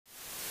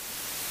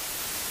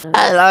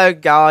Hello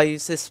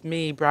guys, it's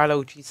me,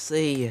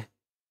 BradOGC.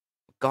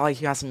 Guy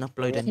who hasn't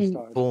uploaded in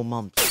 4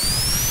 months.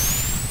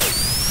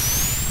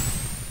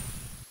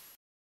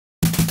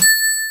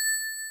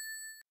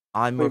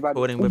 I'm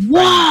recording with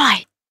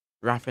friends.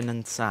 Ravin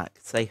and Zak.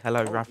 Say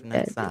hello, Ravin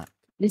and Zak.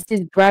 This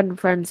is Brad and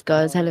friends,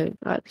 guys. Hello.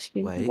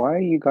 Actually. Wait. Why are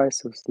you guys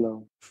so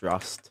slow?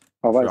 Trust.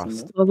 Oh, why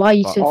Trust. Well, why are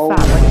you so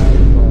fat?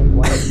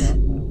 Why is that?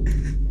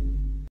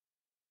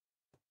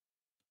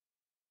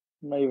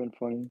 Not even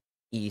funny.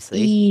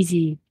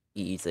 Easy.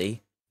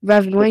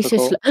 Ravin, why are you so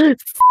slow?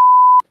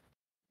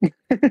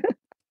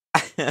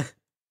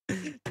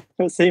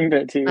 Same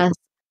bit too. I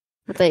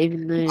don't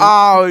even know.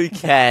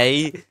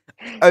 Okay.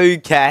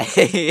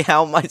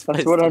 How am I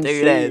supposed to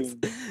do this?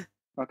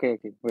 Okay.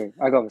 Wait,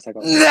 I got this.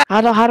 How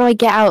do I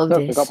get out of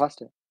Look, this? I got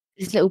past it.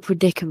 This little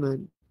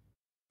predicament.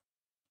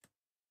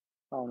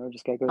 Oh no,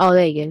 just get good. Oh,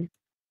 there you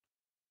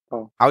go.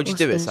 Oh. How'd you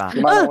do it, Zak?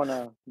 You might not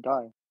wanna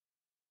die.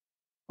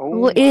 Oh,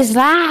 what is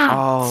that?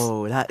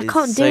 Oh, that is I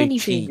can't so do anything.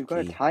 cheeky. You've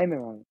got to time it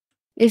right.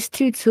 It's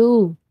too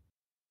tall.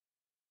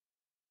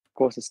 Of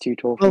course, it's too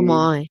tall for Oh you.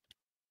 my!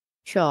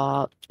 Shut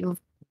up. I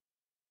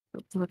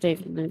don't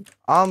even know.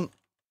 I'm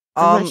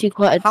actually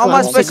quite. How am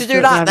I supposed to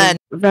do that then?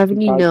 Ravin,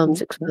 you know I'm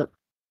 6 foot.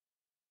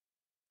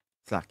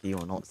 Zak,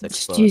 you're not 6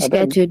 Just foot. too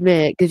scared to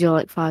admit it because you're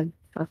like 5'10".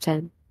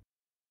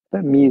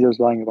 That Mizo's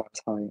lying about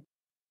his height.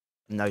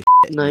 No,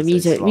 No,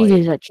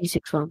 Mizo's actually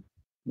 6'1".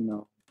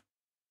 No,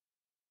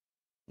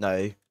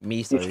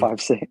 He's Mizo.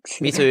 5'6".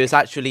 Mizo is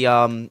actually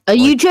Are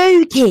you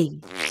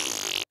joking?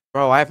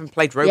 Bro, I haven't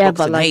played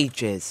Roblox in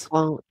ages.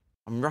 Oh,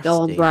 I'm rusty.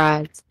 go on,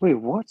 Brad. Wait,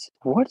 what?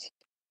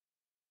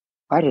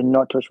 I did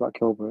not touch that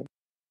kill, bro.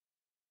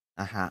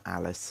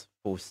 Alice.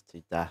 Forced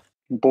to death.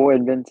 Boy,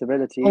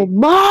 Invisibility. Oh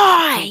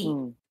my!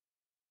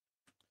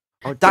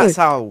 Oh, that's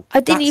how.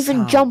 I didn't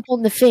even jump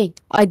on the thing.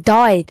 I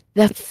died.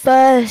 The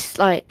first,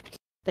 don't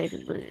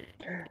even know.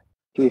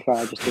 To be fair,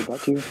 I just did that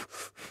too.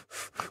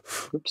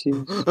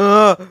 Whoopsies.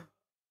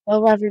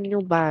 Well, Ravin,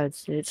 you're bad,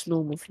 so it's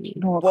normal for you.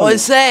 No, what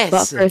is this?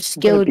 But for a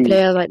skilled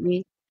player like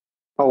me,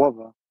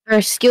 however, for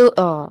a skilled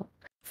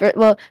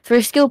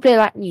player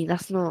like me,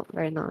 that's not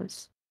very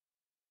nice.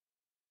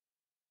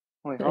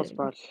 Wait, how's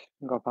Brad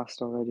got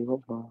past already?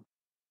 What the?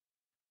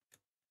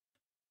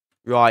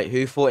 Right,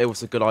 who thought it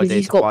was a good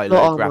idea to buy low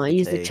low armor. gravity?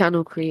 He's the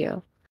channel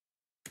creator.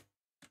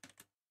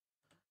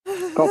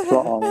 Got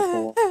plot armor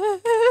for.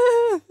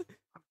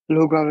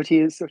 Low gravity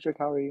is such a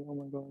carry. Oh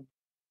my god.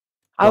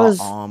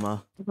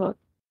 Armor. What?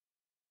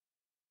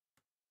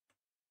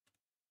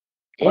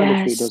 Quite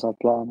literally does have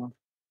plot armor.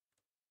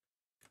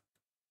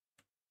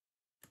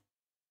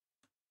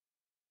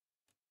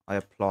 I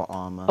have plot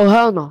armor. Oh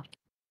hell no.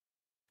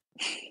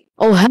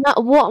 Oh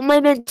hell! What am I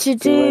meant to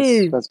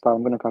do? Let's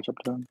I'm gonna catch up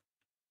to him.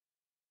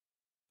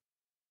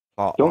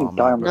 Plot Don't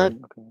die on no,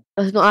 me. Okay.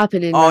 That's not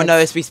happening. Oh lads. no,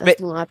 it's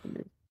That's not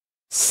happening.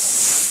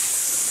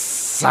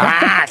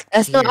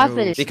 That's not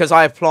happening. Because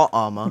I have plot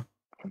armor,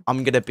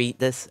 I'm gonna beat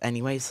this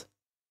anyways.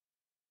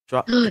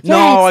 Yes,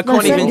 no, I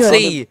can't even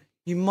see.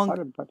 You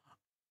monk.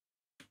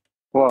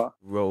 What?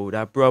 Roll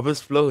that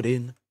brothers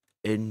floating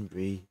in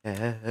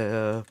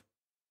rehab.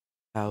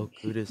 How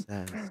could his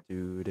hands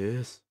do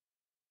this?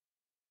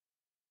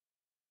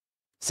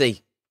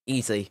 See,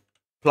 easy.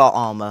 Plot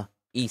armor,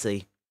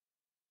 easy.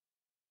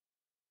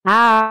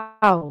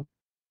 How?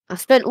 I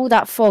spent all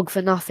that fog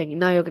for nothing, and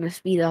now you're gonna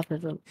speed it up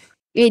as well.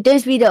 Yeah, don't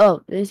speed it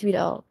up. Don't speed it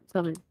up.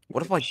 Something.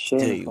 What if I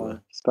do?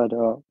 Sped it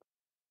up.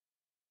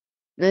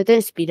 No,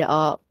 don't speed it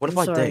up. What if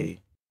I do?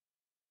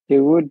 It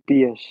would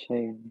be a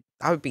shame.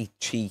 That would be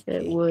cheeky.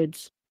 It would.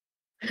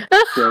 Yeah,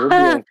 it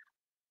would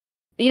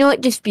be You know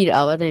what? Just speed it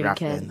up. I don't even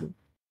care.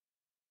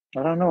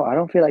 I don't know. I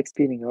don't feel like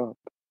speeding up.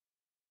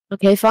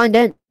 Okay, fine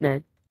then.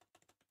 No.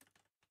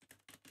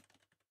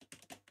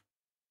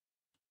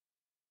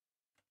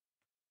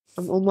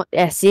 I'm on my.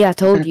 Yeah, see, I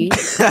told you.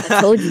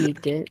 I told you you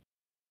did.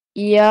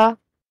 Yeah.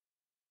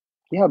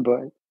 Yeah,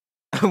 but.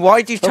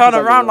 Why'd you turn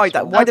around like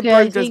that? Why did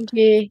bro just? Thank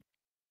you.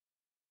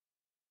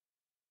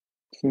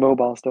 It's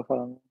mobile stuff. I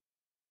don't know.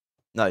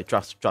 No,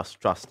 trust.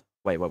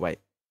 Wait. Alright,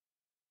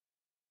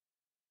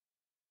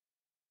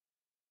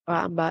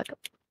 I'm back.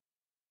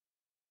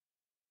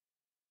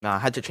 No, I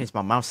had to change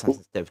my mouse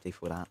sensitivity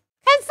for that.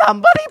 Can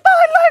somebody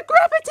buy low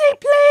gravity,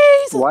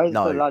 please? Why is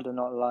the ladder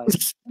not live?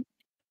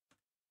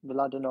 The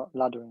ladder not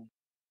laddering.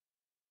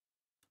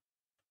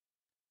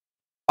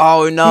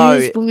 Oh no!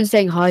 Who's woman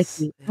saying hi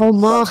to you? Oh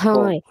my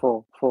hi.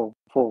 Fall.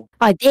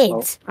 I did.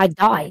 Oh. I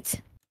died.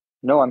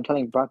 No, I'm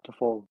telling Brad to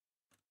fall.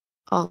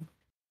 Oh.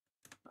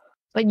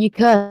 But you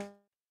cursed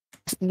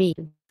me.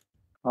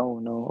 Oh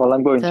no. Well,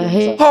 I'm going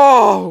to.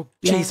 Oh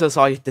Jesus!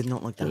 I did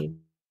not like that.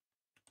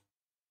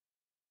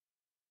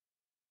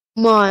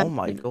 Oh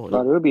my god!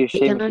 But it would be a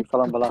shame if you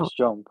fell on the last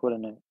jump,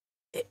 wouldn't it?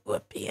 It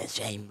would be a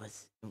shame,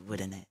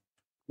 wouldn't it?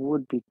 It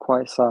would be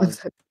quite sad.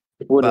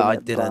 But I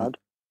didn't. Brad?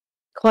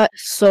 Quite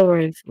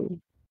sorrowful.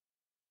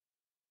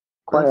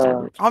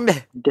 Quite I'm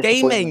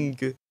gaming.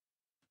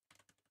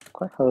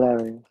 Quite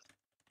hilarious.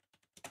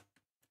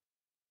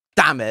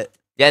 Damn it!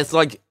 Yeah, it's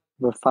like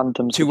the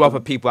phantom. 2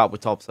 other people out the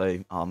top. So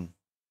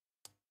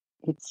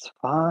It's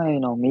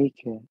fine. I'll make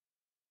it.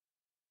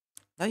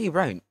 No, you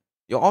won't.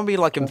 You're on me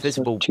like Just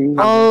invisible. two.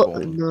 Oh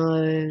Form.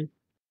 no.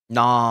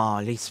 Nah,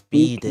 he's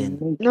We can speeding.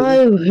 make it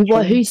No, if we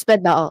try. who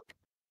sped that up?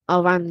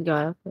 Oh, random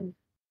guy. Okay.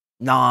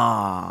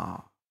 Nah.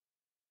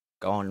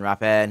 Go on,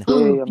 Ravin.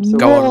 Yay, I'm so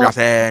Go on, What?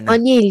 I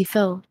Ravin. nearly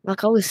fell.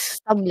 Like I was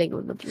stumbling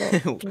on the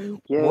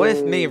block. What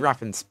if me Yay. and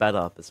Ravin sped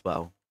up as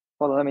well?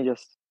 Hold on, let me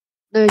just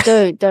No,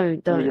 don't.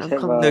 just I'm hit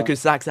coming. No,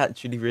 because Zach's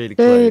actually really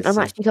Don't. close.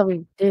 I'm actually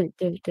coming. Don't.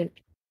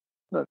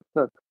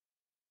 look.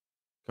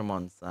 Come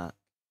on, Zach.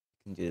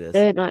 You can do this.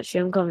 Don't actually.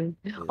 I'm coming.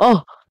 You can do this.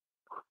 Oh.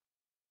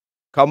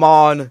 Come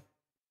on.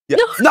 Yeah.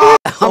 No. No.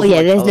 Oh yeah.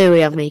 my There's God. no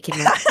way I'm making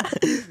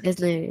that. There's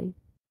no way.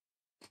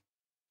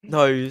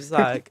 No,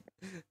 Zach.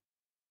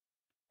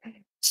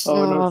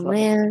 Oh no, Oh it's not.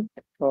 man.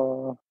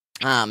 Oh.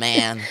 Ah,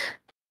 man. I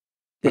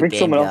Good think game,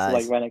 someone else guys.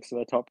 like ran next to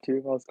the top two.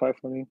 That was quite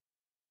funny.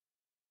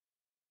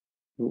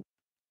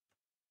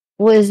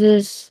 What is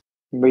this?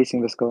 I'm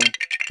racing this goal.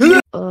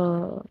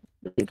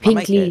 Pink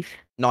make it. leaf.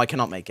 No, I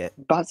cannot make it.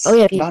 That's Oh,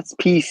 yeah, that's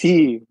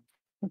PC.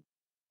 He's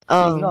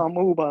Oh, not a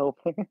mobile.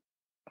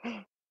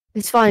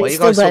 it's fine. Why are It's you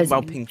still guys talking better.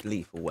 about Pink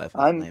Leaf or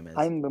whatever his name is?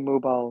 I'm the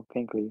mobile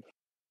pink leaf.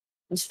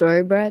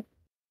 Story, Brad.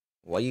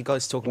 Why are you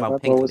guys talking What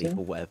about was Pink Leaf it?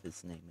 or whatever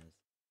his name is?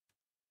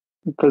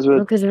 Because we're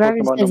Because talking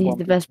Ravin about says number he's one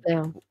the pick. best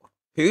player.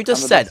 Who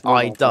just the said best I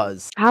mobile player.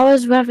 does? How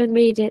has Ravin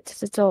made it to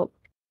the top?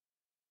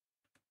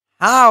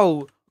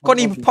 How? Can't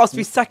even obviously. pass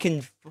me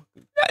second.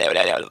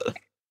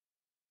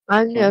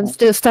 I'm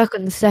still stuck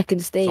on the second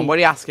stage.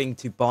 Somebody asking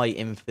to buy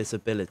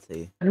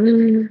Invisibility.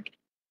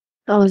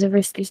 That was the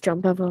riskiest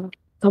jump ever.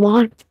 Come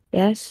on.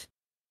 Yes.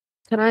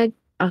 Can I?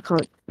 I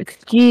can't.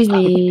 Excuse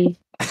me.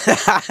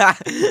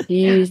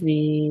 Excuse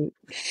me.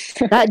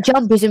 That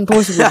jump is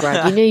impossible,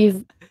 Brad. You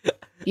know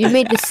you've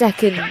made the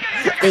second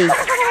stage.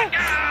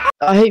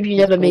 I hope you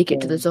never make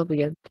it to the top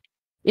again.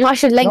 You know I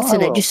should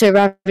lengthen it will. just so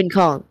Ravin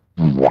can't.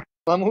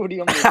 I'm already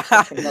on the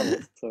second level,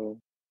 so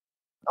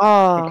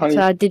Oh, can't so even-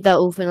 I did that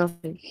all for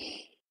nothing.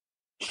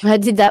 I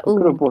did that I could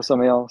have all bought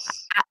something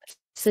else.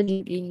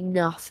 absolutely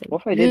nothing.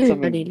 What if I did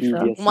something nearly fell.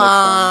 devious next time?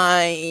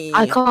 My.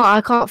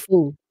 I can't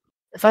fall.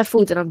 If I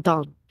fall, then I'm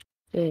done.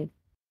 Yeah.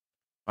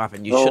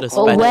 Ravin, you Oh, should have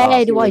But sped where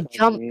up. do I you guys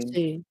jump mean.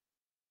 to?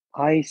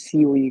 I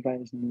see what you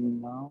guys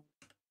mean now.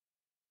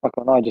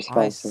 Okay, no, I just I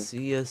fell. So.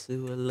 see a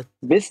sewer.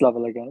 This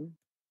level again.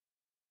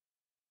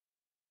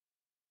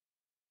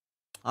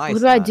 Hi,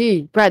 What do I Zach.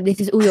 do? Brad, this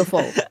is all your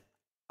fault.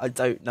 I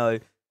don't know.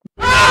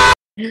 Ugh.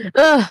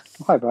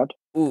 Hi, Brad.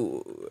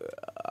 Ooh.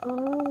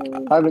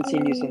 I haven't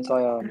seen you since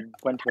I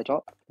went to the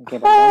top and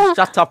came back down.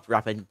 Shut up,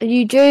 Ravin. Are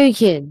you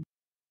joking?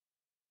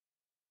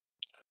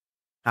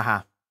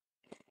 Haha.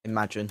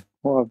 Imagine.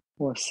 What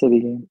a silly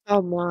game.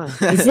 Oh my.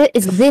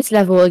 Is this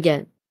level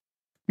again?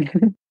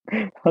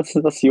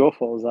 That's your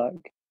fault,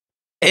 Zach.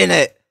 In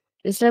it.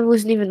 This level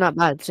wasn't even that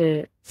bad,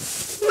 so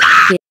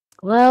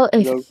well,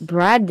 if Yo.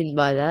 Brad didn't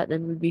buy that,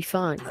 then we'd be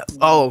fine.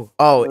 Oh,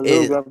 The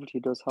low gravity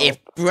does help. if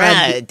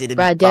Brad didn't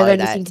Brad, do you have buy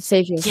anything that. to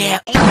say for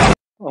yourself? Yeah.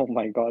 Oh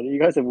my god, you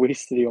guys have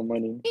wasted your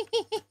money.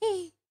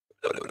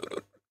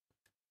 That's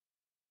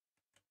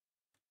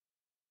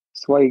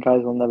why you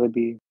guys will never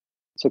be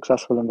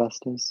successful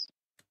investors.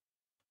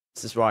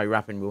 This is why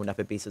Ravin will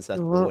never be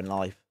successful What? in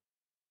life.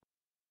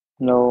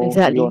 No,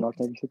 Exactly. you're not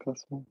going to be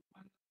successful.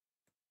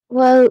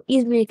 Well,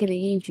 he's making a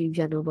YouTube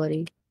channel,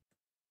 buddy.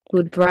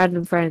 Called Brad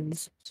and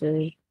Friends.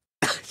 So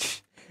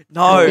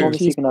No,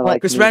 Obviously he's gonna quite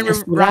like because me. when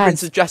Just Ravin lads.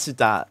 suggested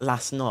that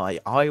last night,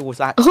 I was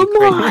actually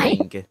Oh my!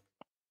 cringing.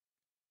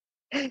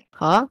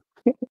 Huh?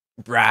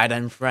 Brad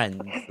and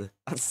Friends.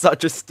 That's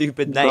such a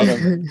stupid Brad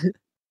name. and-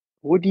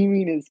 What do you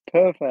mean it's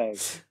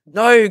perfect?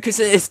 No, because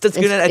it's just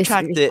going to It's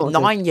attract not it good.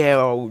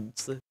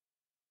 9-year-olds.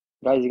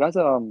 Guys, you guys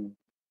are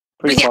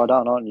pretty far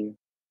down, aren't you?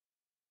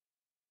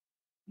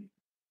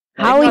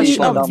 How Maybe are I you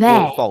shouldn't not have there?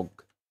 bought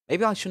Fog.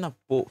 Maybe I shouldn't have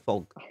bought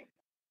Fog.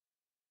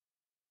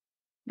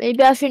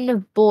 Maybe I shouldn't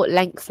have bought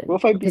Lengthen. What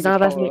if I beat Because the now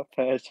that's tower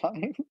per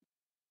time?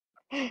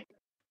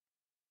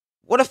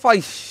 What if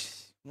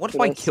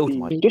I killed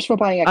my Just for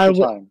buying I extra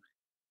w- time.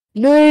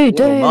 No, Little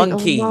don't.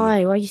 monkey. Oh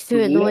my, why are you so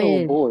Little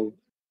annoying? boy.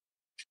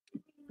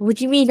 What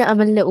do you mean that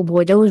I'm a little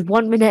boy? There was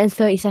 1 minute and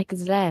 30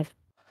 seconds left.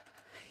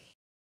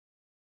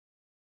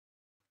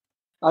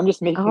 I'm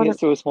just making wanna- it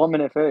so it's 1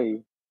 minute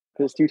 30.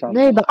 Because it's 2 times.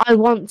 No, but I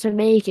want to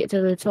make it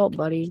to the top,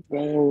 buddy.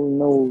 Well,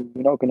 no,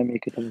 you're not going to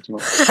make it to the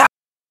top.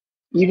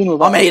 Even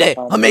without I made extra it!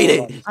 time, I made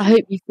you're it! not. I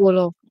hope you fall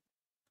off.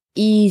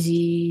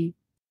 Easy.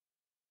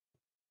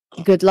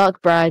 Good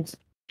luck, Brad.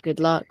 Good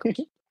luck.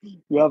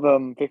 You have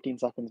 15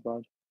 seconds,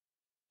 Brad.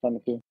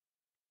 Technically.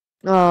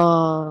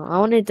 Oh, I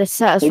wanted the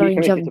satisfying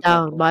make it jump to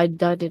down, purple. but I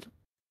died.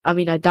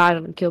 I died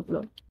on the kill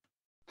block.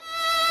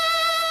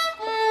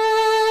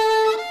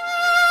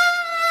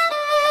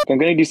 I'm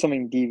going to do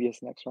something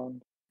devious next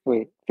round.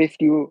 Wait,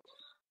 50.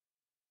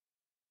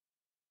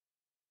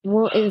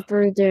 What is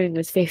Brew doing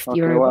with 50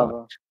 Okay,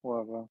 Robux?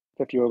 whatever.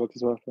 50 Robux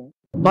is worth it.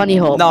 Bunny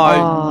hop. No,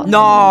 Oh,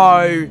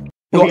 no!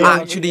 You're Okay,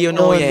 actually you're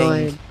you're annoying.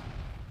 annoying.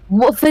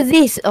 What for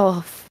this?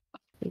 Oh,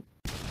 Bro,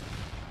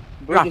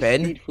 just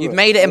Ravin, speed through you've it.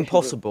 made it Why should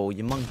impossible,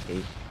 you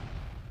monkey.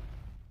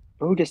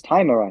 Bro, just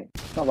time it right.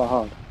 It's not that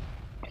hard.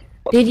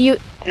 Did you?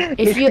 Look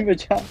If you. in the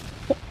chat.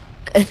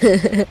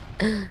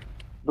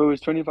 Bro,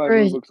 it's 25 Where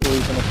is- Robux all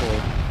you can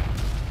afford.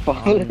 Calm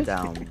Fatherless-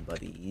 down,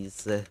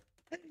 buddies. Look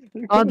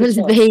in Oh, the this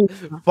chat.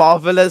 behavior.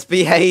 Fatherless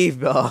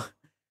behavior.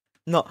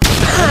 Not.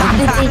 I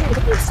didn't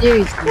take this so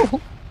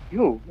seriously.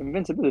 Yo,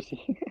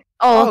 invincibility.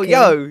 Oh, Oh, okay.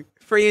 yo,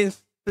 free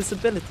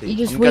invisibility. You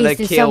just I'm gonna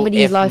wasted kill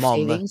somebody's if life mom.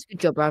 savings. Good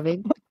job,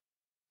 Ravin.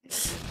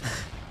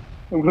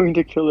 I'm going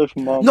to kill if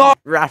mom. No,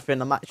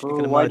 Raffin, I'm actually Bro,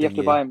 gonna why do murder you have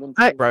to you. buy Alright,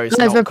 invincibility? Bro, it's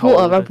guys, not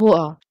cold.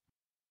 reporter.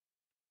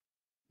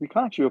 We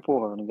can't actually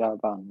report her and get her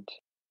banned.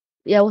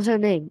 Yeah, what's her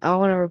name? I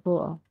want a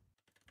reporter.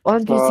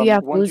 1, 2, 3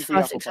 apples, 1, 2, 3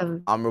 5, apple 6, ban.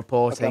 7. I'm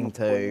reporting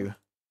Okay, to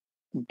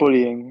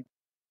Bullying.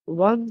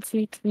 1,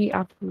 2, 3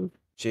 apples.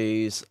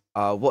 choose.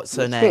 What's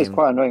her This bit is name?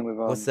 quite annoying with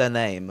What's their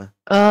name?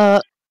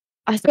 I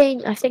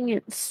think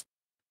it's.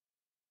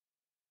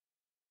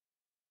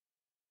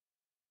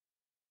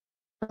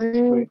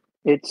 Wait,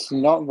 it's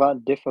not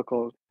that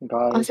difficult, I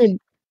guys. said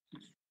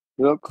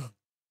Look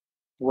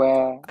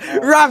where.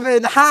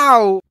 Ravin,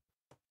 how?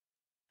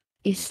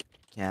 it's.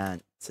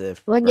 Can't.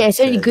 Well, yeah, it's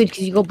only good threaten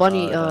because you got to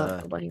bunny.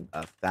 murder Bunny.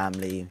 a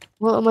family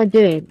What am I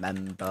doing?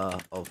 member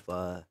of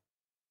a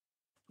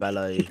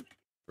fellow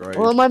What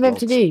am I meant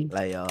to Roblox do?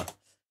 player.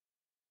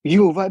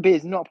 You, that bit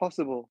is not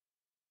possible.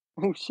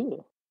 Oh shit.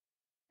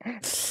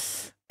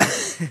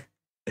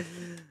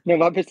 No,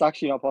 that bit's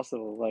actually not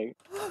possible. Like,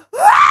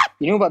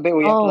 you know that bit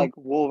where you have to Oh. like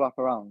wall wrap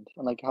around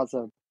and like has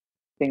a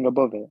thing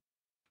above it?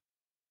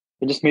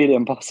 It just made it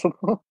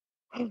impossible.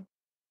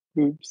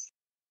 Oops.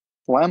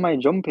 Why am I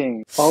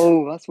jumping?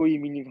 Oh, that's what you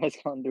mean you guys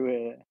can't do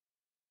it.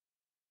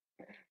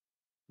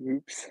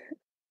 Oops.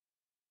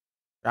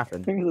 I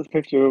Raffin. think this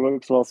picture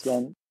Robux well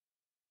spent.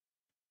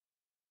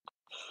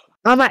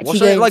 I'm actually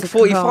Wasn't it going like to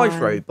 45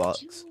 cry.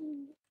 Robux?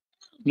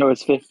 No,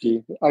 it's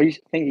 50. Think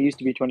it used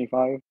to be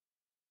 25.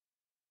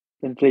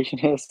 Inflation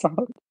has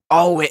started.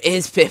 Oh, it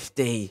is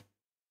 50.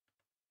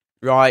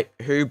 Right,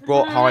 who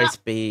brought high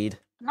speed?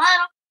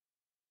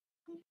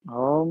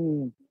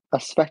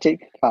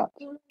 Aesthetic cat.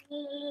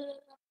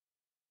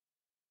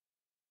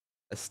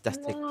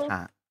 Aesthetic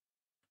cat.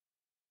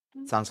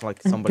 Sounds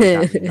like somebody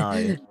that we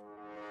know.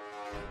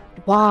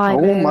 Why? Oh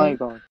bro? my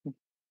god.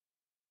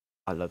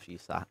 I love you,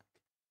 Zak.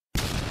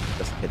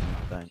 Just kidding,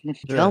 I don't.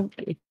 Jump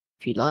if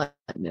you like,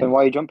 Then man.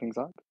 why are you jumping,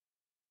 Zach?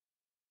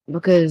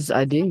 Because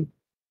I do.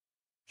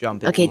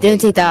 Jump if Okay, you don't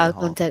hate take that being out of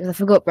hot. context. I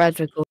forgot Brad's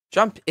record.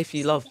 Jump if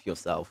you love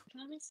yourself.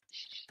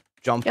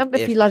 Jump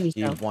if you love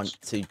yourself. want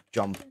to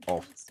jump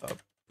off a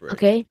bridge.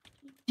 Okay?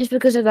 Just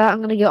because of that,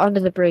 I'm gonna get under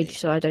the bridge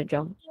so I don't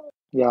jump.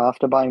 Yeah,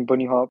 after buying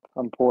Bunny Hop,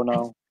 I'm poor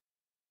now.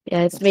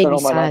 Yeah, it's I made spent me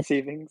all my sad. life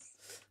savings.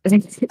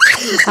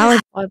 How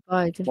would I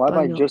buy? Just Why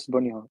buy buy just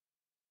Bunny Hop?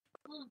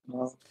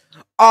 No.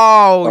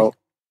 Oh!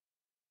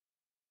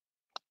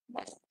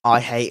 I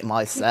hate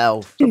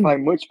myself. To buy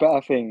much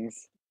better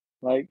things.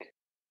 Like,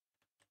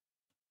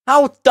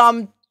 How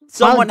dumb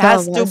someone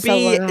has to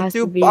be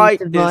to buy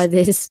to buy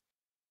this.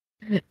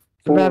 this.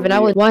 for Raven,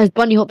 real. why is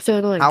Bunny Hop so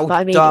annoying? How But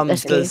I made dumb it.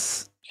 That's clear.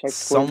 does Checkpoints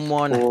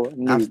someone for have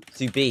noobs.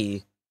 to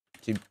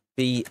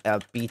be a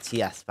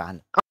BTS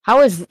fan?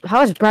 How is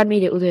Brad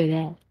made it all the way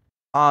there?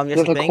 There's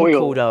There's a a thing coil.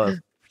 called a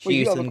Wait,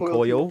 you have a fusion coil too,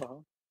 coil. what the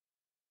hell?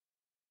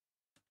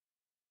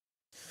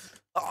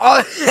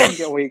 Oh! I don't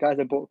get why you guys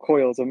have bought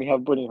coils when we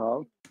have Bunny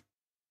Hop.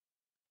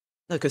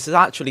 No, because it's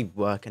actually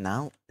working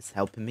out. It's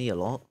helping me a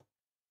lot.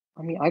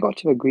 I mean, I got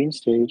to the green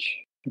stage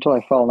until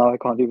I fell. Now I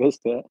can't do this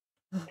bit.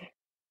 Because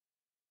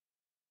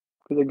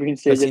the green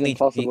stage Because is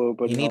impossible,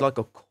 but you need like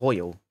a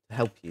coil to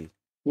help you.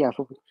 yeah,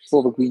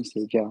 for the green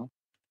stage, yeah.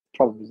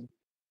 Probably.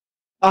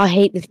 I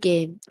hate this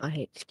game. I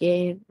hate this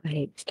game. I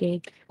hate this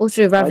game.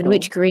 Also, Raven,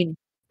 which don't. green?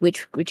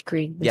 Which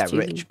green? There's Yeah, two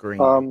rich green.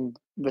 green.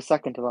 The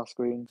second to last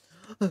green.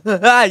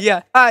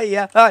 yeah.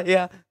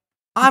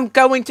 I'm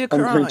going to I'm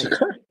cry. going to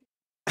cry.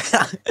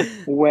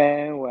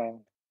 Where?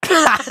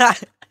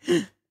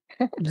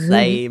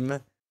 Same. Yeah,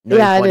 I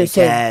know, Nobody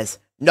same. cares.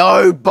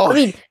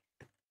 Nobody.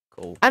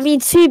 I mean,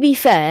 to be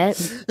fair,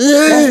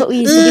 that's what we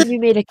used to do when we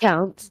made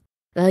accounts.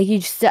 You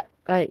used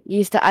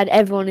to add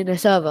everyone in a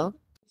server.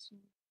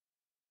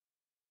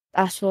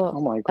 That's what.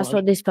 Oh my god. That's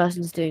what this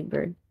person's doing,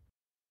 bro.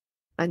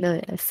 I know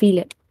it. I feel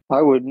it.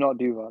 I would not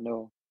do that,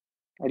 no.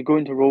 I'd go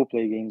into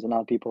roleplay games and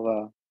add people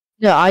there.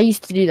 No, I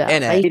used to do that.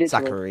 In I it, used-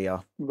 Zachariah.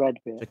 Red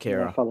bit.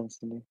 Shakira. Yeah, fell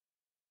instantly.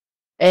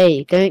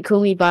 Hey, don't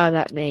call me by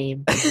that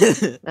name.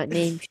 That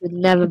name should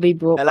never be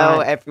brought Hello,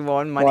 back.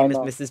 everyone. My Why name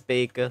not? is Mrs.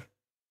 Baker.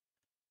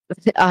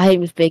 I hate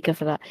Miss Baker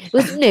for that. It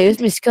was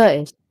Miss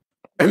Curtis.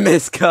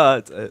 Miss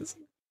Curtis.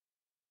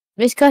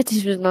 Miss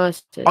Curtis was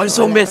nice. I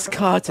saw like Miss her.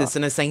 Curtis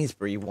in a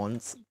Sainsbury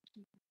once.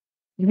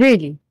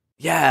 Really?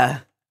 Yeah.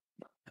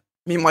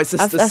 Me and my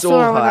sister I saw saw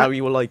her her when I- and we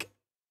were like,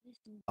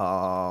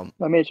 I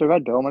made it a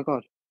red bit, oh my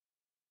god.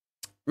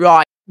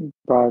 right.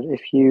 Brad,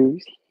 if you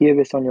hear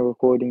this on your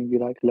recording, be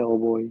like little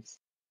boys.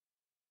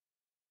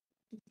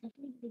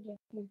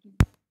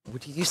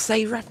 What did you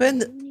say,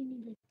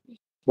 Reppin?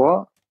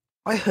 What?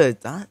 I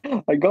heard that.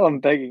 I got him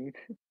begging.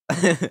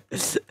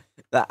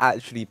 They're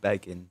actually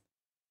begging.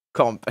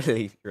 Can't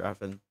believe you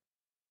haven't.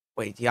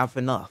 Wait, do you have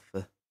enough?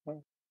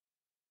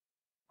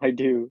 I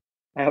do.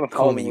 I have a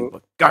Call 1,000 me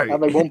votes. a goat, I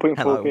have like and I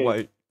 1.4k.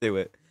 won't do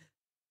it.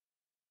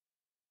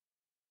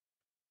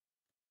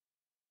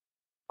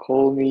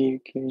 Call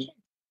me king.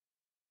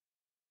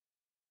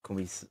 Call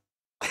me.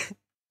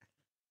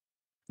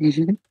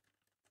 What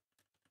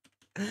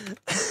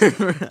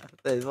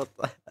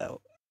the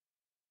hell?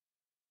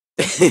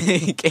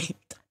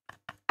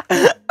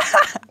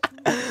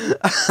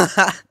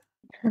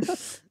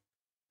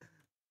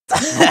 The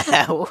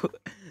hell?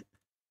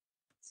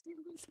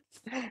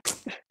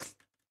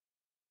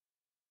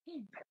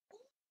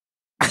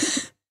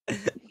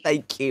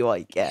 Thank you,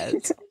 I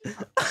guess.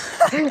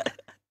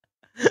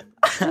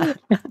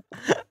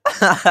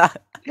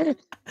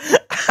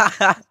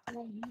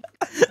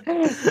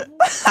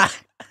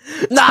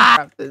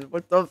 Nah!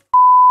 What the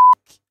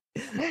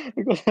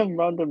Because some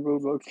random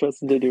roblox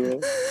person to do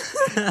it.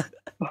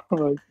 Oh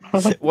my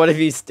god. What if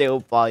you still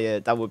buy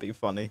it? That would be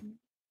funny.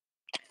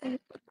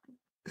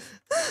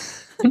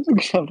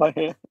 Should I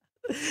buy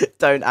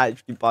Don't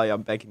actually buy it,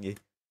 I'm begging you.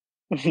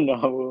 it?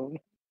 No.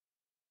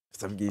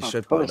 Something you I've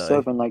should got buy a though.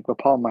 servant like the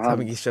palm of my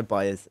Something you hand. should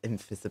buy is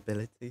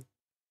Invisibility.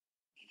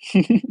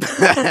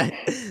 Oh,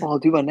 I'll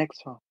do my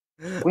next one.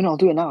 Wait, no, I'll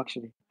do it now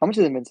actually. How much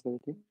is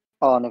invincibility?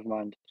 Oh, never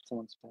mind.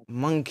 Someone's bad.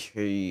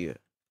 Monkey.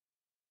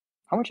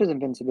 How much is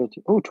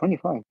invincibility? Oh,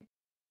 25.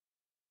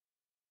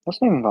 That's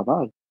not even that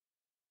bad.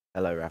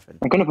 Hello, Ravin.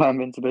 I'm gonna buy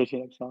invincibility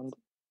next round.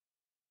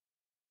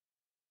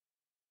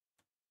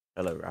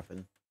 Hello,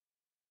 Ravin.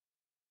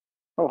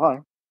 Oh, hi.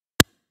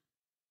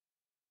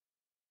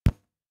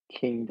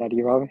 King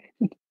Daddy Ravin.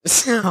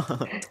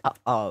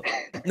 Oh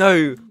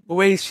no!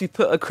 Where she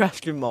put a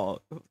question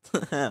mark? What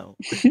the hell?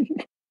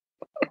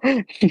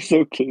 She's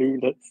so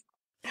clueless.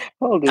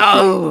 Oh, this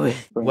Oh,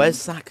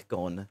 where's Zak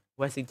gone?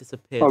 Where's he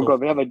disappeared? Oh god, off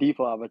we have to? a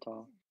default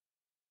avatar.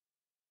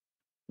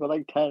 We're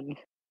like 10.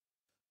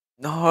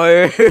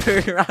 No,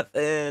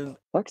 Ravin.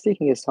 Zach's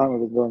taking his time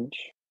with his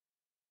lunch.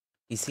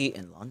 He's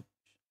eating lunch.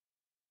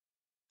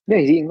 Yeah,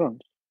 he's eating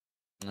lunch.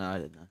 No, I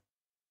don't know.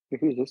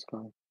 Who's this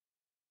guy?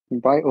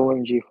 Buy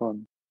OMG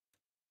fun.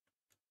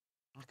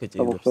 I could do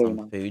Level with 30 some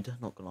now. food.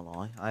 Not gonna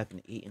lie, I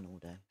haven't eaten all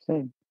day.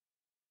 Same.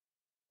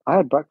 I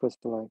had breakfast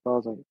for like, I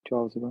was like 2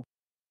 hours ago.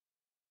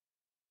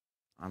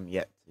 I'm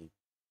yet to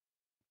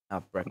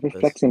have I'll be breakfast.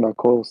 flexing my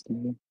calls to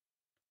me.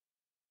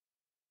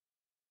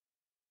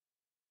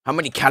 How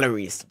many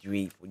calories did you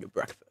eat for your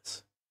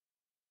breakfast?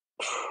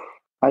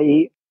 I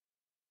eat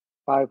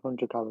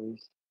 500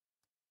 calories.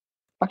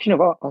 Actually,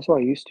 no, that's what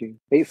I used to.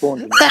 I eat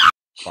 400.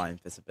 Buy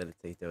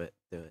Invisibility. Do it.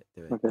 Do it.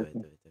 Do it. Okay, Do it. okay. Do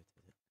it. Do it.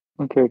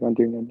 Okay, I'm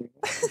doing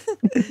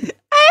it.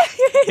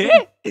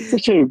 Do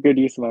Such a good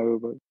use of my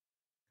robot.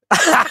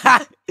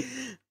 it.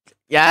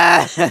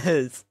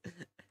 Yes.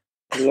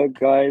 Look,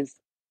 guys,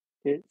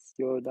 it's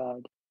your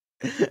dad.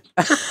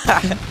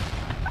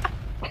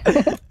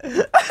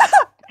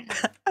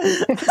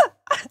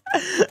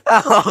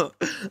 Oh.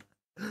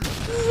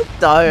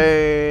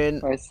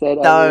 Don't. I said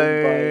I won't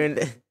buy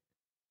Don't.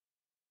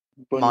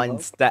 bunny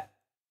Mine's that.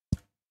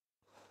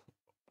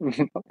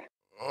 hop.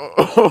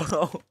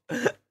 Oh,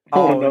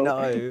 Oh no.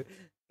 no.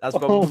 That's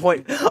Oh one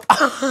point.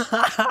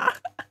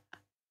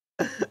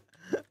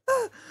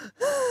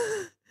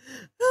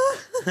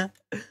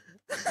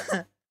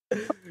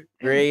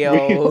 Real.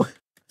 I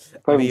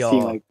haven't We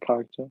seen are. my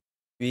character.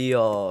 We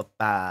are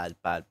bad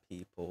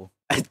people.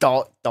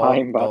 Dot.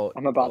 I'm bad. Dot.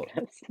 I'm a bad Dot.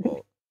 person.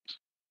 Dot.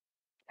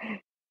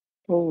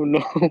 Oh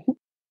no.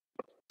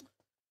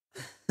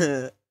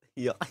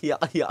 Yeah.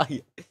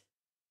 It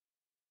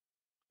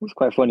was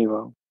quite funny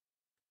though.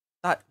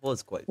 That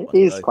was quite It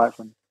funny is though. quite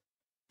funny.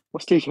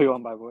 What stage are you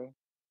on, by the way?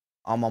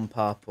 I'm on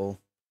purple,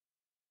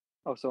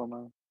 Oh, so am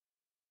I.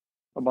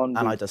 I'm on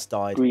and I the just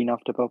died. green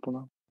after purple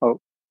now. Oh.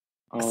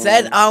 I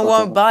said I okay,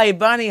 won't no. buy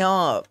bunny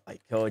hop. I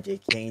called you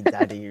King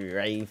Daddy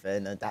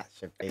Raven, and that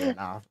should be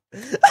enough.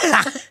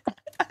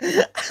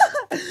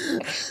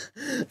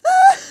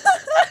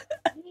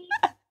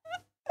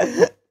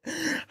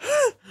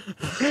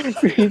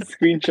 These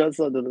screenshots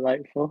are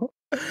delightful.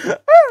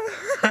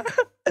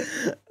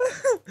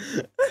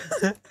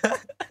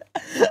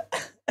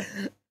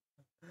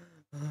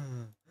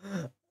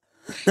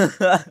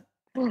 I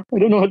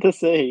don't know what to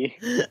say.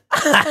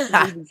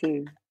 What to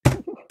say.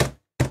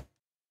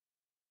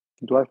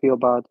 Do I feel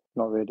bad?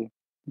 Not really.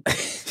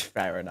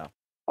 Fair enough.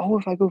 Oh,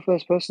 if I go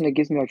first person, it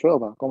gives me my trail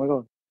back. Oh my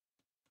god.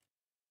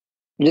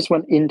 I just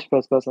went into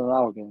first person an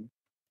hour again.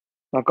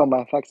 I've got my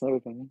effects and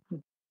everything.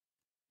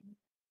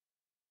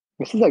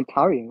 This is like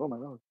carrying. Oh my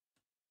god.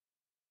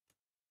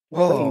 It's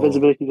like Whoa.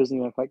 invisibility doesn't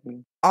even affect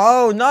me.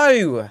 Oh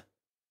no!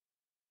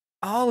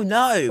 Oh Holy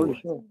no!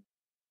 shit.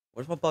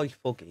 What if I buy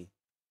Foggy?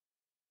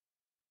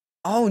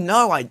 Oh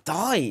no, I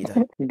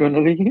died! You gonna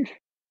leave?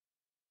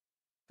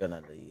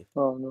 Gonna leave.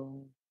 Oh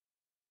no.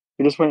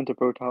 You just went into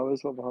pro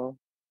towers. What the hell?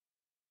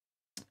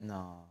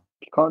 No.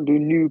 You can't do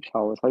noob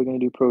towers. How are you gonna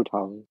do pro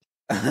towers?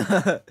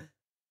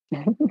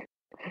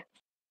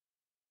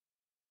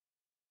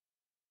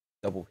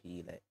 Double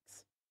helix.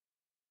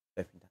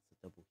 I think that's a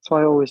double. So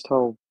I always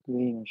tell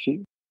Lena,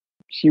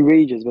 she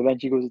rages, but then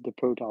she goes into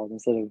protest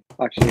instead of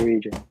actually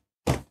raging.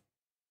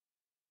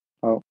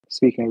 Oh,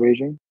 speaking of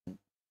raging,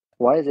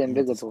 why is it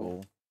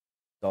invisible?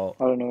 Dot.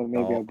 I don't know,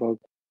 maybe a bug.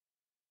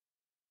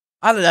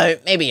 I don't know,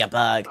 maybe a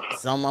bug.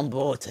 Someone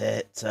bought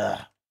it.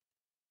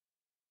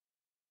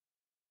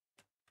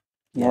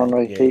 Man,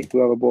 I hate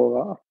whoever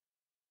bought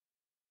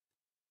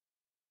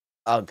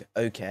Ugh,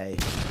 okay.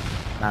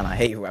 Man, I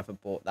hate whoever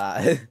bought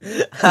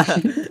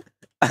that.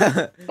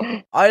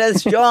 I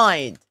just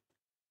joined.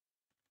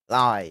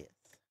 Lies.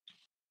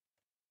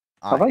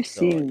 Have I saw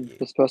seen you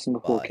this person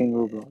before, buy King it.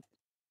 Roblox?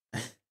 I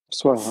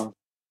swear I have.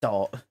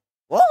 Dot.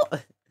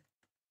 What?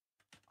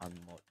 I'm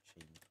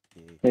watching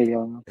you. There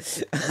you go.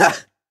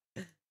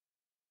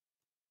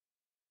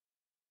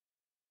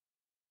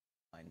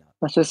 I know.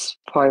 That's just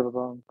private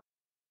bomb.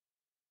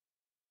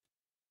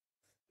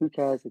 Who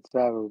cares? It's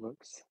their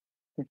Robux.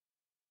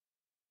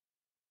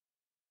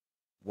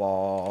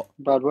 What?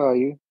 Brad, where are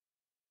you?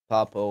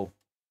 Purple.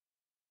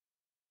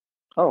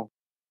 Oh,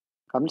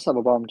 I'm just have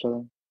a bomb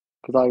chilling.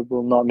 Because I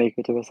will not make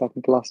it to the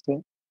second to last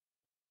bit.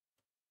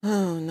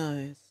 Oh no,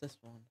 it's this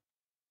one.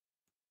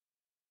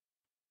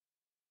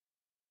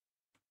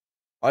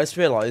 I just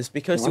realised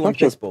because Yeah, you're I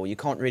thought you- invisible, you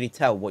can't really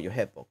tell what your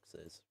hitbox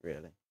is,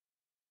 really.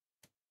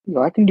 Yeah,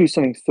 I can do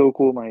something so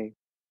cool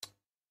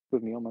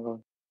with me, oh my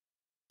god.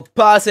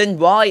 Person,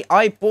 why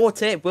I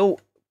bought it will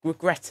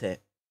regret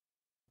it.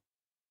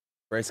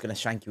 Bro's gonna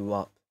shank you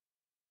up.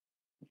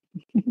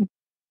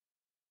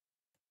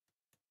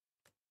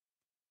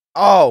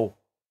 Oh!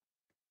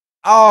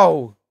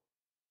 Oh!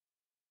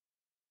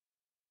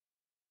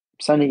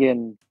 Sending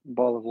in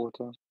ball of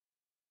water.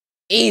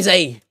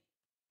 Easy!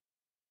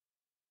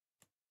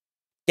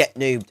 Get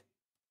noobed.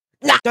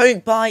 Nah!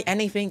 Don't buy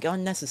anything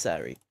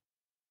unnecessary.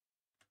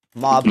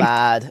 My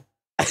bad.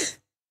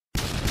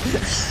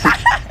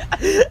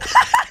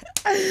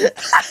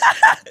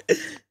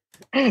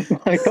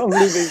 I can't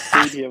believe they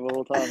stayed here the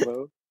whole time,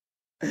 bro.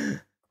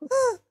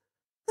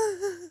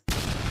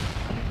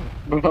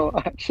 Bro,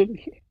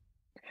 actually.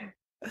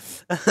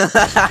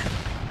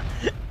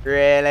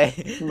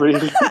 Really?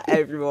 Really?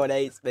 Everyone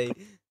hates me.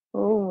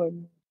 Oh my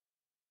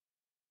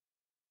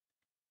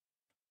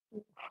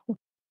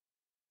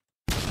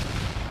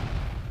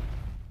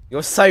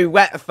You're so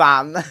wet,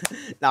 fam.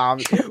 Nah,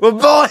 we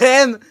bought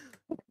him!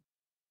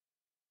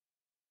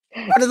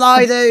 What did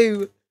I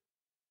do?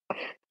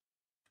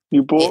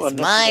 You bought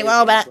It's my unnecessary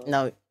robot. things,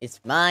 No, it's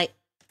my.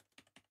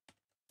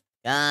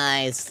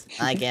 Guys,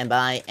 I can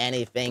buy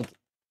anything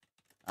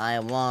I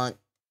want.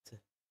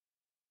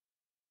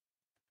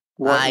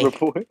 What I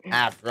report?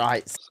 have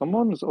rights.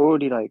 Someone's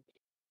already like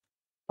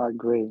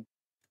grey.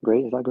 Grey?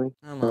 Is that grey?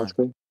 Come Yeah, on. that's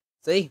grey.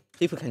 See,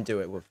 people can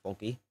do it with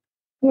Foggy.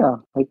 Yeah,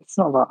 like it's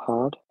not that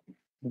hard.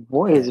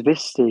 What is Yeah.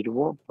 this stage?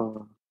 What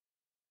the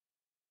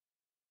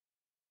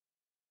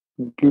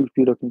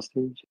goofy looking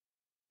stage?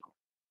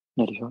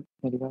 Nearly shot.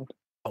 Nearly bad.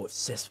 Oh,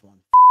 it's this one.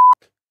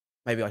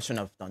 Maybe I shouldn't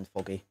have done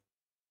Foggy.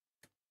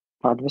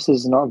 Bad. This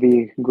is not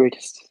the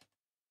greatest.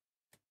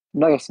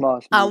 Not your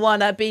smartest I move.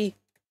 wanna be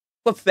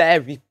the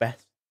very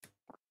best.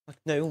 Like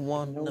no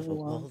one No ever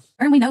one. was.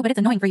 We know, but it's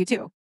annoying for you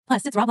too.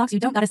 Plus, it's Roblox, you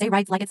don't gotta say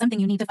rights like it's something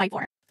you need to fight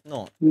for.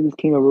 Not. Who's this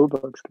king of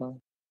Roblox guy?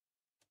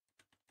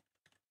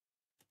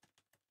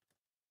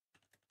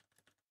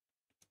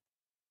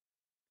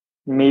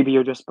 Maybe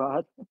you're just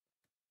bad.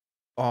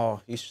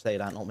 Oh, you should say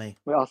that, not me.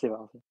 Wait, I'll say that.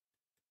 I'll say.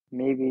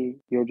 Maybe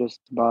you're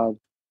just bad.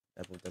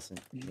 Devil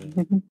doesn't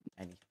mean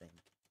anything.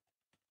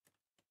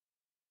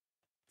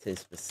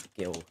 Tis the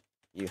skill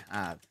you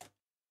have.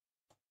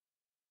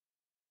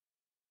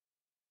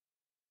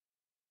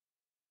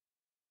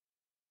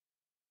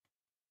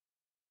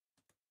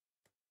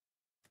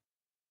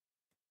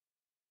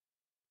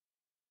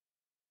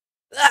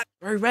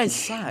 Bro, where's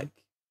Zak?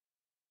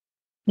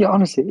 Yeah,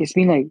 honestly, it's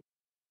been like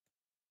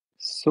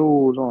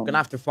so I'm long. gonna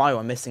have to file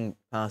a missing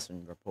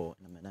person report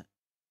in a minute.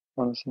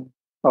 Honestly.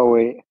 Oh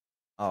wait.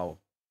 Oh.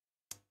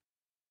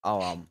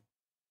 Oh,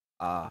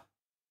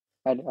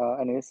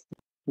 Anyways.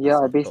 Yeah,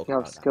 I not basically talk have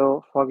about that.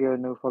 skill, Foggy or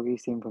no Foggy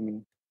same for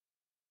me.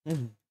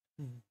 Mhm.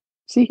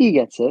 See, he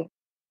gets it.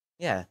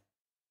 Yeah.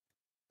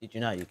 Did you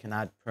know you can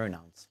add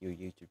pronouns to your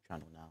YouTube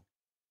channel now?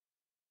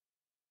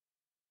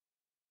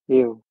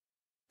 Ew.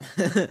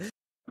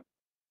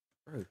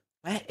 Bro,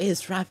 where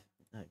is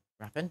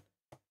Ravin?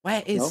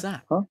 Where is No?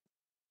 Zak? Huh?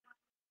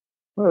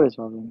 Where is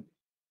Ravin?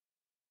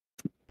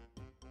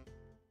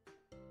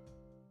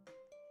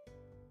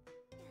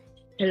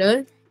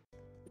 Hello?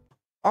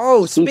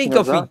 Oh, Speaking speak of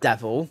of the Zak.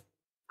 devil.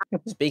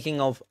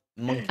 Speaking of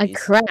I monkeys.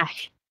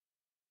 crashed.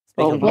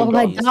 Oh Speaking of my What have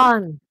I monkeys.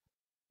 done?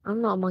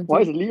 I'm not a monkey.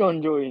 Why is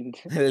Leon joined?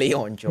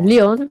 Leon joined.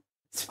 Leon?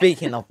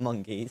 Speaking of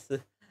monkeys,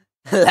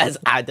 let's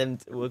add them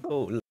to a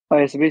call.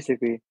 Okay, so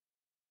basically,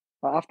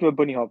 after a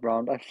bunny hop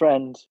round, a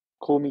friend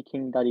called me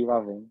King Daddy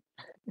Ravin.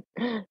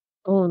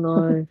 Oh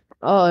no.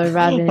 Oh,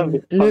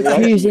 Ravin. Look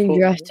Have you who's actually in called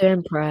dress me? to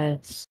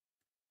impress.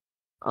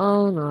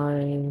 Oh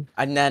no.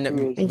 And then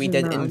Who is? we Isn't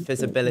did that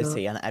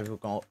Invisibility, and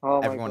everyone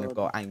Oh my everyone god.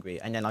 got angry.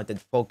 And then I did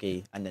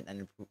Foggy, and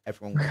then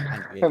everyone got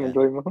angry I'm again.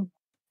 enjoying them.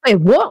 Wait,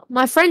 what?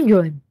 My friend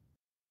joined.